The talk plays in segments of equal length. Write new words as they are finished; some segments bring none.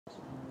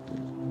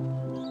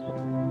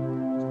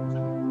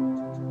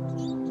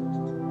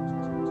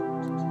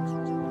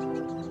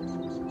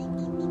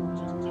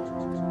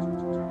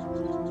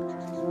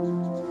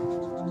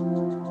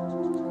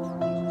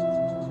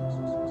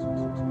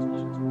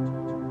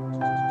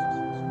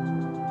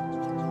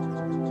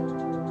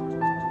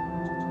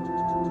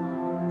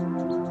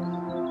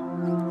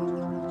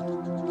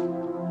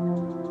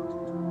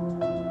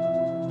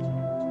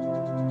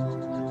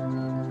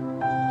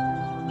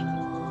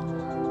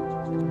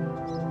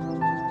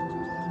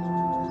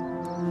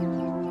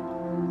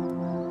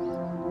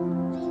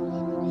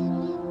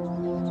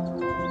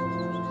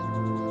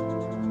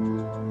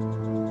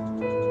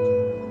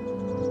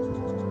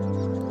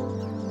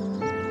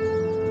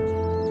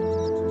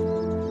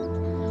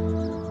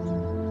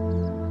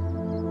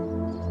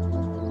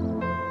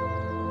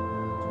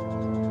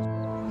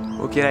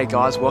Well, g'day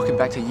guys, welcome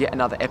back to yet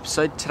another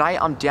episode. Today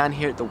I'm down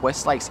here at the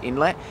West Lakes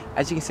Inlet.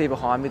 As you can see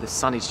behind me, the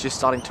sun is just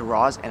starting to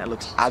rise and it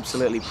looks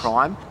absolutely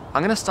prime.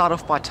 I'm going to start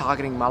off by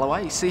targeting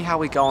mulloway. You see how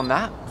we go on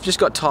that? I've just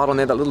got tied on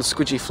there that little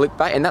squidgy flick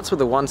bait, and that's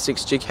with a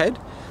 1/6 jig head.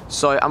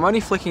 So I'm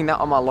only flicking that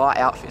on my light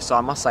outfit, so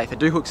I must say if I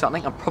do hook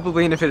something, I'm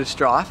probably in a bit of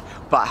strife,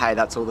 but hey,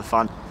 that's all the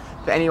fun.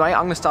 But anyway,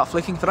 I'm going to start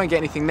flicking. If I don't get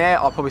anything there,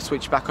 I'll probably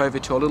switch back over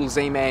to a little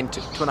Z-Man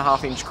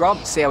 2.5 inch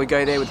grub, see how we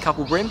go there with a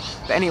couple Bream.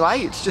 But anyway,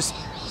 it's just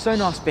so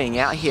nice being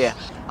out here.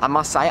 I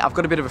must say, I've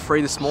got a bit of a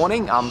free this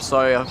morning, so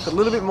I've got a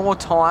little bit more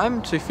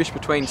time to fish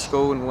between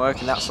school and work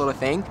and that sort of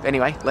thing. But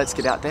anyway, let's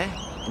get out there,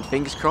 and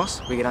fingers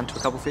crossed, we get onto a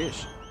couple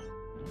fish.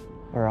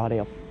 Alrighty,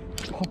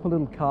 I'll pop a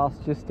little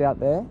cast just out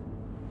there.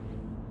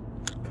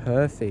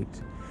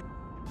 Perfect.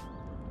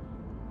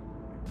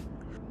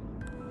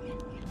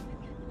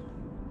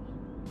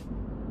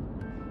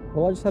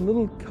 Well, I just had a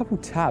little couple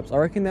taps. I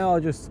reckon they are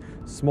just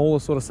smaller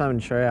sort of salmon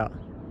trout.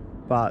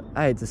 But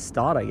hey, it's a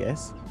start, I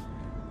guess.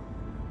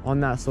 On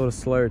that sort of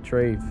slow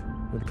retrieve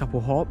with a couple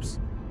hops,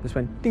 just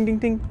went ding ding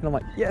ding, and I'm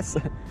like, yes.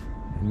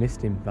 I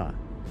missed him, but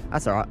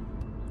that's all right.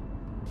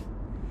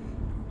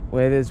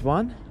 Where there's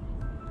one,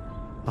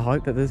 I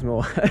hope that there's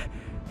more.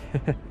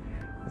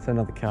 That's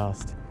another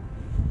cast.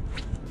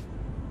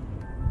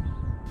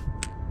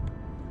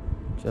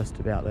 Just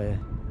about there.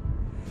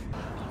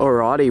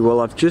 Alrighty,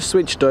 well I've just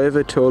switched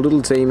over to a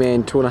little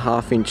Z-Man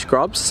 2.5 inch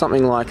Grubz,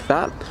 something like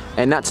that,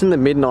 and that's in the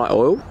midnight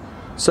oil.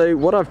 So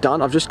what I've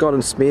done, I've just gone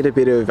and smeared a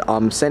bit of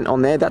scent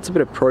on there. That's a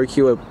bit of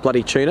Procure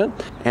bloody tuna,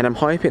 and I'm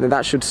hoping that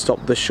that should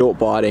stop the short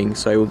biting.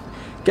 So we'll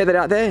get that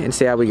out there and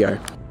see how we go.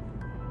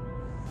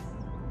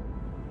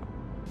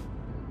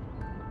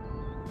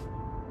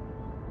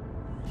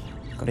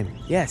 Got him,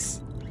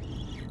 yes.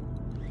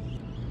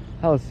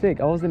 That was sick.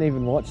 I wasn't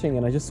even watching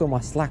and I just saw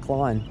my slack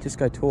line just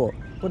go taut.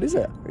 What is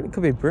it? It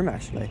could be a Bream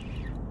actually.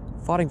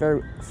 Fighting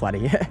very flatty,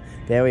 yeah.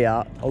 There we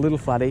are, a little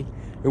flatty.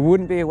 It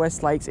wouldn't be a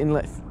West Lakes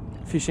Inlet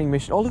fishing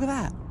mission. Oh, look at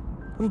that.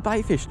 Little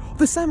bait fish. Oh,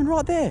 there's salmon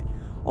right there.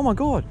 Oh my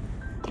God.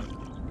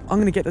 I'm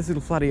gonna get this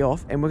little flatty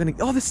off and we're gonna,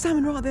 oh, there's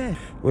salmon right there.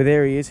 Well,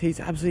 there he is. He's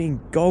absolutely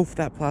engulfed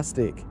that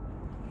plastic.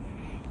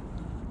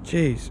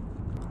 Jeez.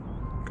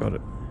 Got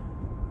it.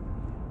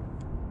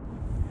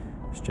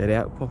 Straight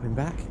out, pop him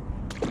back.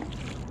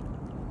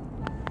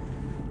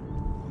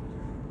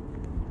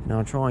 Now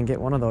I'll try and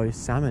get one of those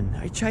salmon.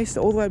 He chased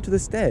it all the way up to the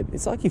step.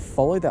 It's like he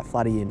followed that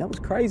flatty in. That was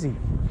crazy.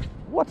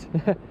 What?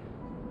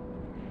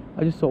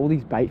 I just saw all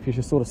these bait fish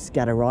just sort of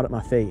scatter right at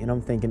my feet, and I'm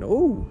thinking,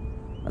 oh,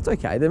 that's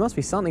okay. There must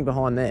be something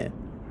behind there.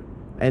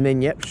 And then,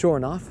 yep, sure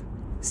enough,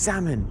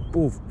 salmon.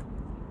 Oof.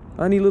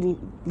 Only little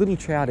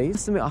trouties.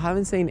 Just admit, I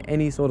haven't seen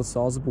any sort of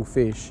sizable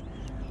fish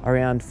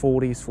around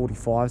 40s,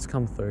 45s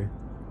come through.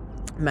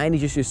 Mainly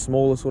just your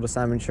smaller sort of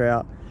salmon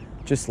trout,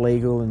 just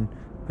legal and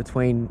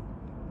between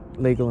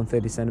legal and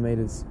 30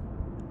 centimeters.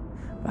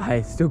 But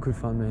hey, still good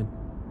fun, man.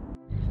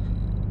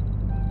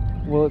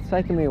 Well, it's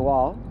taken me a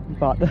while,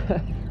 but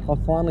I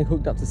finally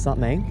hooked up to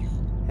something.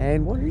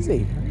 And what is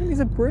he? I think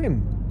he's a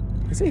Bream.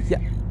 Is he? Yeah.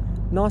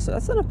 Nice.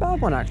 That's not a bad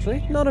one,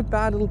 actually. Not a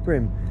bad little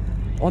Bream.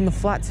 On the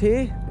flats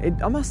here,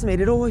 I must admit,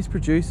 it always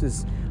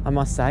produces, I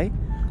must say.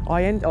 Oh,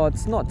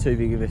 it's not too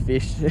big of a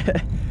fish.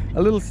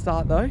 A little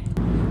start, though.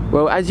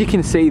 Well, as you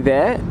can see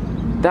there,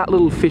 that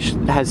little fish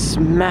has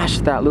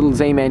smashed that little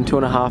Z-Man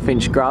 2.5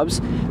 inch Grubz,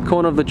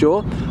 corner of the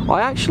jaw.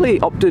 I actually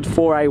opted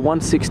for a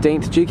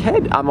 1/16 jig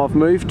head. I've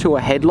moved to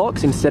a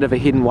headlocks instead of a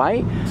hidden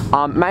weight,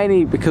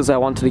 mainly because I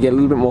wanted to get a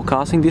little bit more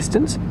casting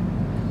distance.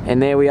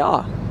 And there we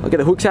are. I'll get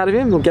the hooks out of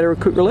him, we'll get a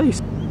quick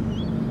release.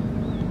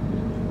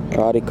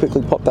 Alrighty,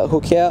 quickly pop that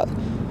hook out.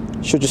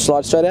 Should just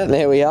slide straight out, and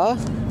there we are.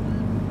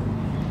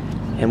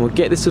 And we'll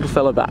get this little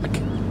fella back.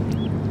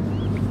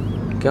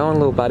 Go on,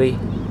 little buddy.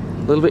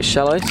 A little bit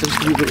shallow, so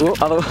just a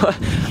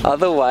bit,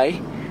 other way.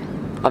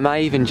 I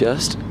may even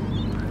just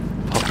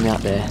pop him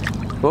out there.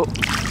 Whoa.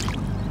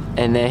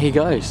 And there he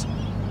goes.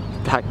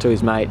 Back to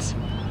his mates.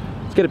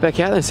 Let's get it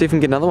back out there and see if we can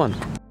get another one.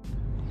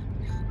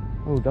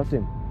 Oh, got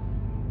him.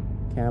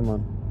 Come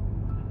on.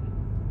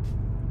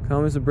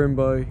 Come as a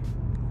Brimbo.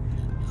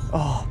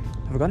 Oh,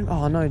 have I got him?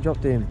 Oh no,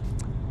 dropped him.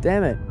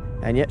 Damn it.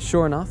 And yet,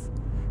 sure enough,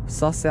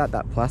 suss out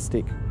that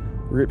plastic.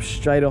 Ripped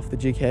straight off the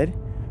jig head.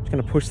 Just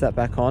gonna push that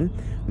back on.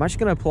 I'm actually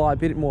going to apply a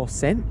bit more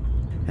scent,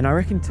 and I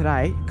reckon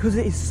today, because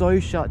it is so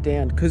shut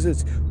down, because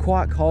it's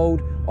quite cold,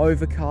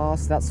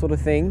 overcast, that sort of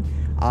thing,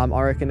 I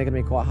reckon they're going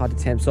to be quite hard to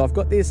tempt. So I've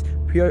got this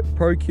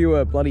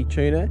Procure bloody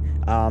tuna,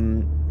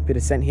 bit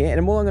of scent here,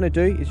 and all I'm going to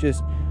do is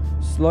just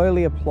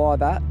slowly apply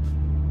that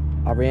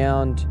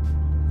around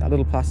that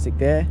little plastic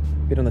there,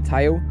 bit on the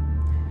tail,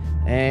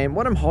 and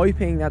what I'm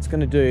hoping that's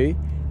going to do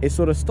is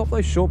sort of stop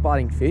those short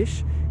biting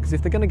fish, because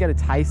if they're going to get a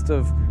taste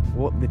of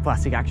what the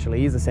plastic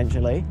actually is,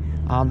 essentially,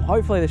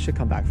 hopefully they should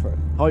come back for it,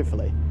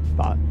 hopefully.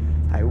 But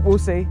hey, we'll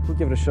see. We'll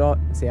give it a shot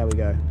and see how we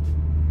go.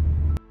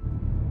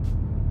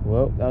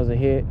 Well, that was a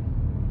hit.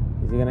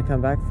 Is he gonna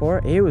come back for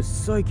it? He was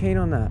so keen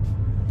on that.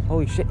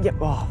 Holy shit, yep,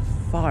 oh,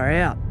 far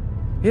out.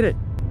 Hit it,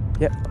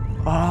 yep.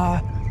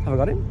 Ah, have I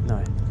got him?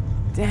 No,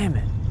 damn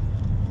it.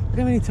 Look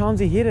how many times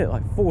he hit it,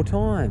 like 4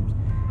 times.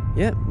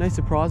 Yep, no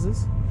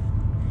surprises.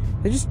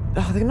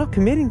 They're not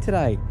committing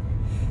today.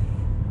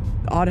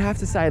 I'd have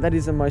to say that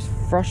is the most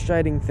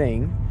frustrating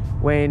thing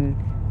when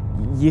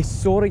you're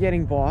sort of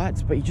getting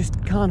bites, but you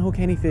just can't hook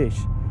any fish.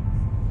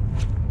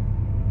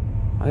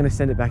 I'm gonna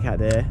send it back out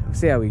there. We'll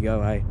see how we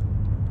go, eh?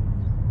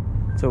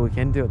 That's all we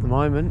can do at the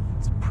moment.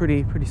 It's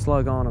pretty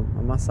slow going,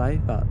 I must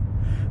say, but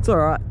it's all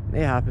right.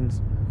 It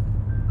happens.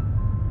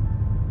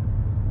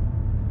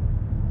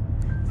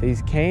 So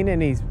he's keen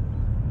and he's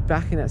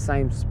back in that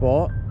same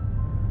spot.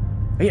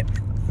 Oh, yeah,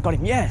 got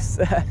him. Yes.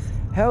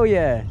 Hell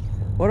yeah.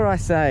 What did I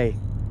say?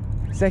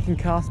 Second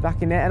cast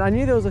back in there, and I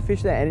knew there was a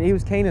fish there, and he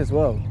was keen as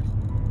well.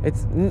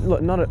 It's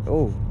look, not a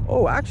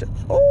actually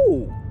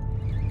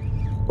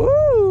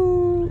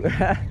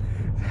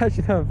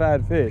actually not a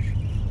bad fish.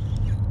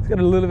 He's got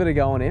a little bit of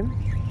go on him.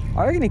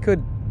 I reckon he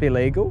could be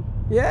legal.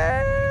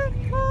 Yeah,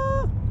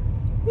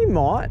 he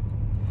might.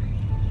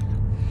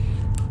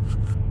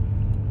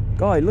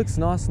 God, he looks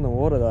nice in the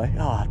water though.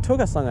 It took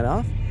us long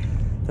enough.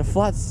 The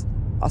flats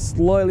are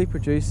slowly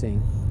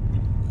producing.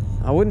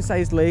 I wouldn't say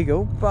he's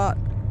legal, but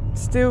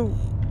still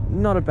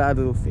not a bad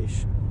little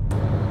fish.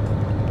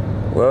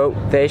 Well,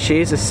 there she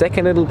is, the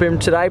second little bream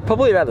today,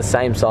 probably about the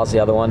same size as the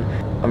other one.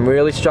 I'm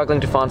really struggling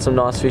to find some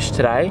nice fish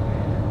today,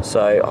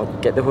 so I'll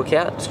get the hook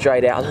out,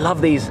 straight out. I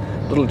love these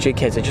little jig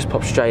heads, they just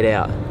pop straight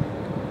out.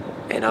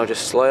 And I'll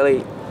just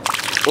slowly,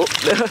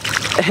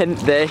 and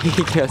there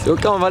he goes. Oh,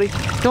 come on buddy,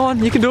 come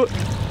on, you can do it.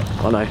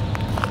 Oh no,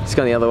 he's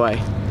going the other way.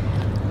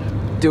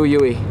 Do a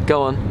Yui,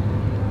 go on.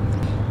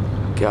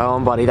 Go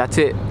on buddy, that's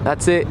it,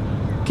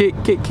 Kick,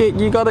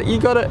 you got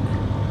it,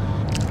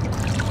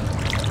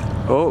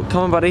 Oh,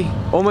 come on buddy,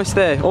 almost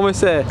there.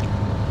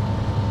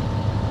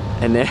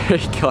 And there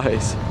he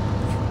goes.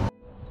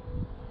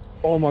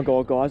 Oh my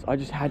God guys, I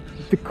just had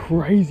the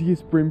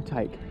craziest bream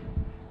take.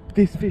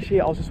 This fish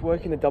here, I was just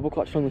working the double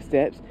clutch along the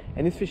steps,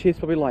 and this fish here is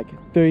probably like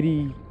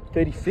 30,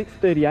 36,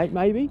 38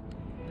 maybe,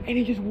 and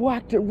he just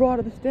whacked it right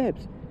at the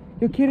steps.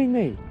 You're kidding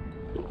me.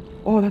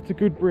 Oh, that's a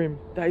good bream.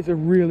 That is a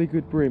really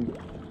good bream.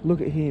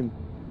 Look at him.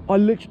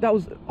 That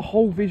was a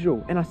whole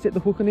visual, and I set the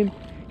hook on him.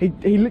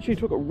 He literally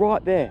took it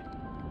right there.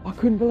 I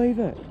couldn't believe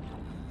it.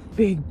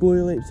 Big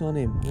blue leaps on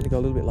him. I'm gonna go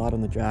a little bit light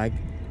on the drag.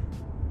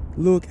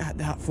 Look at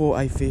that for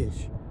a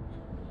fish.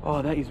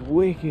 Oh, that is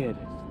wicked.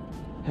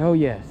 Hell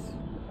yes.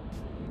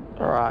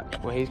 All right,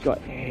 well, he's got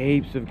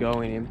heaps of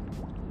go in him.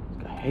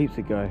 He's got heaps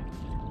of go.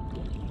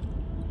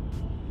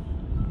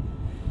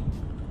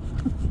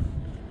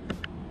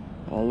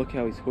 Oh, look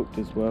how he's hooked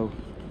as well.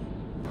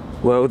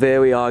 Well, there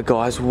we are,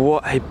 guys.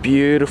 What a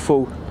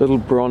beautiful little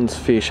bronze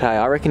fish. Hey,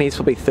 I reckon he's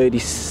probably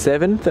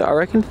 37,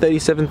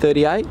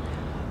 38.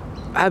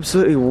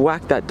 Absolutely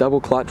whacked that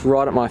double clutch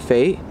right at my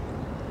feet.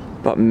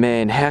 But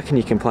man, how can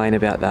you complain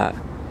about that?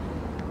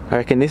 I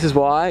reckon this is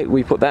why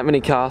we put that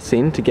many casts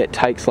in to get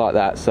takes like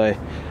that. So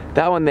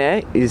that one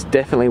there is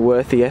definitely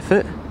worth the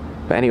effort.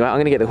 But anyway, I'm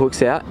gonna get the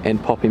hooks out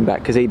and pop him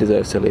back because he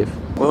deserves to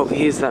live. Well,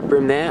 here's that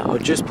bream there. I'll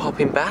just pop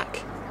him back.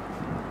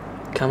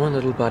 Come on,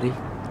 little buddy.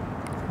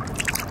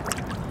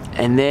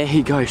 And there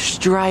he goes,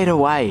 straight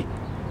away.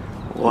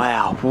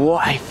 Wow,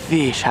 what a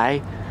fish,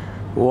 hey?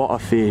 What a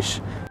fish.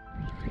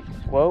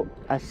 Well,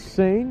 as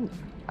soon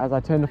as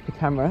I turned off the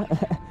camera,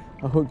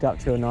 I hooked up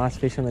to a nice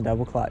fish on the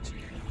double clutch.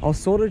 I was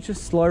sort of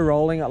just slow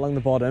rolling along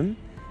the bottom,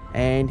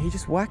 and he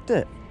just whacked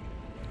it.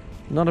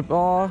 Not a,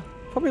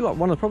 probably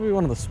one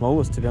of the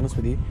smallest, to be honest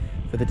with you,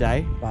 for the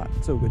day, but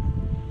it's all good.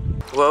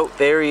 Well,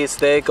 there he is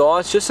there,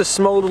 guys. Just a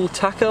small little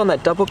tucker on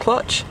that double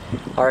clutch.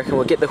 I reckon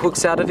we'll get the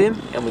hooks out of him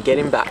and we get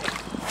him back.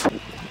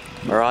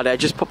 Alright, I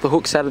just popped the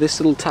hooks out of this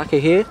little tucker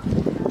here.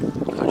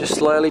 I'll just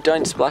slowly,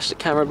 don't splash the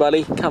camera,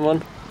 buddy. Come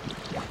on.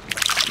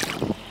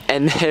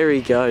 And there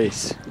he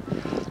goes.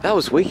 That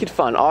was wicked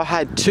fun. I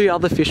had 2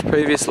 other fish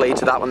previously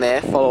to that one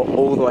there, follow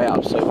all the way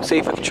up. So we'll see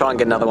if I can try and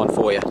get another one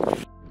for you.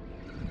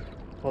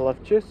 Well,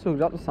 I've just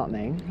hooked up to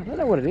something. I don't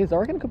know what it is. I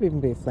reckon it could even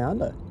be a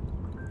flounder.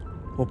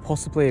 Or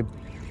possibly a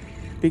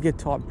bigger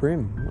type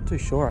bream. I'm not too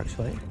sure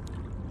actually.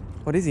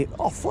 What is he?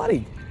 Oh,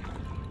 flatty.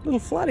 Little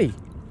flatty.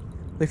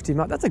 Lift him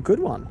up. That's a good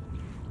one.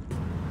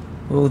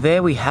 Well,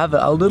 there we have it.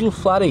 A little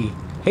flatty.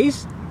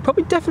 He's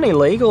probably definitely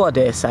legal, I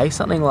dare say.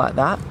 Something like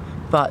that.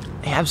 But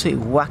he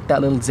absolutely whacked that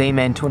little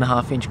Z-Man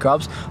 2.5-inch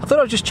Grubz. I thought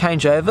I'd just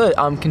change over,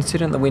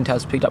 considering the wind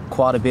has picked up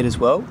quite a bit as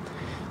well.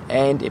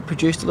 And it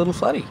produced a little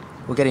flatty.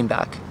 We'll get him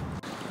back.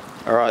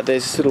 Alright,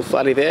 there's this little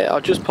flatty there.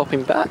 I'll just pop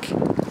him back.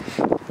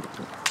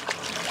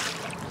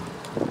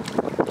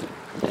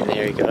 And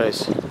there he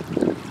goes.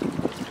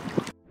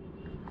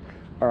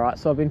 Alright,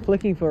 so I've been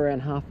flicking for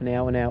around half an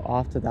hour now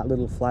after that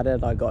little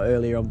flathead that I got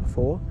earlier on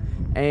before.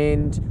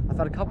 And I've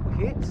had a couple of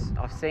hits.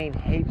 I've seen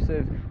heaps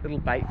of little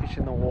bait fish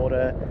in the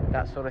water,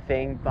 that sort of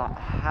thing, but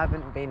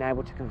haven't been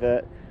able to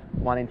convert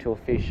one into a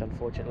fish,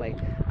 unfortunately.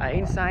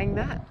 In saying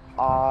that,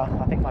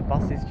 I think my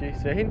bus is due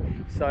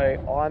soon, so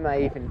I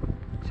may even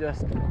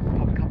just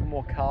pop a couple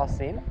more casts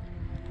in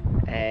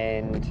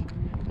and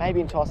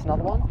maybe entice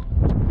another one,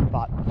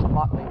 but I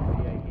might leave the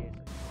video here.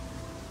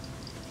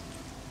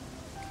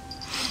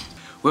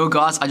 Well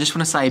guys, I just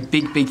want to say a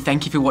big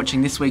thank you for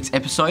watching this week's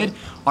episode.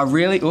 I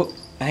really, oh,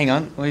 hang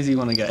on, where does he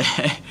want to go?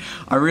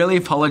 I really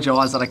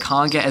apologise that I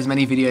can't get as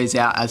many videos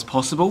out as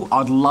possible.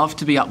 I'd love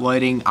to be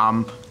uploading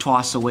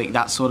twice a week,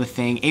 that sort of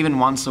thing, even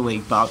once a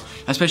week, but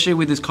especially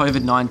with this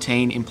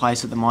COVID-19 in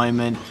place at the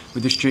moment,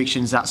 with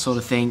restrictions, that sort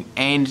of thing,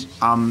 and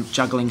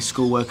juggling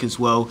schoolwork as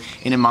well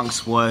in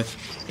amongst work,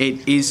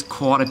 it is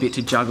quite a bit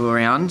to juggle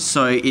around,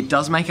 so it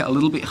does make it a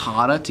little bit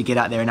harder to get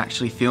out there and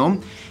actually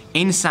film.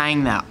 In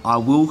saying that, I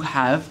will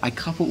have a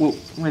couple, well,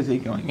 where's he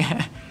going?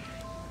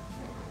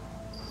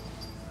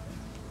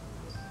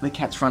 The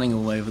cat's running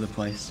all over the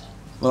place.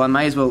 Well, I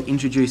may as well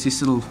introduce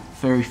this little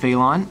furry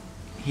feline.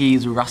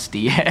 He's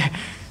Rusty.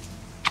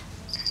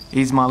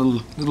 He's my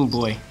little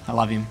boy. I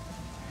love him.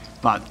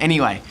 But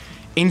anyway,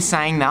 in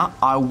saying that,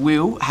 I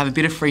will have a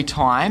bit of free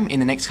time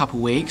in the next couple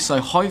of weeks, so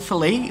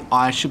hopefully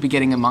I should be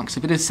getting amongst a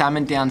bit of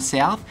salmon down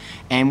south,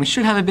 and we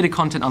should have a bit of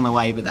content on the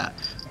way with that.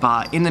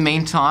 But in the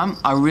meantime,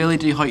 I really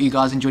do hope you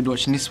guys enjoyed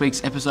watching this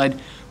week's episode.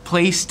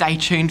 Please stay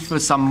tuned for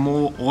some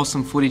more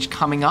awesome footage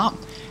coming up,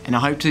 and I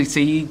hope to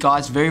see you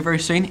guys very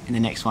soon in the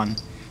next one.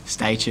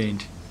 Stay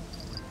tuned.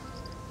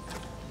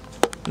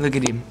 Look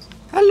at him.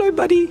 Hello,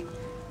 buddy.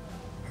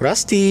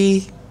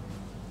 Rusty.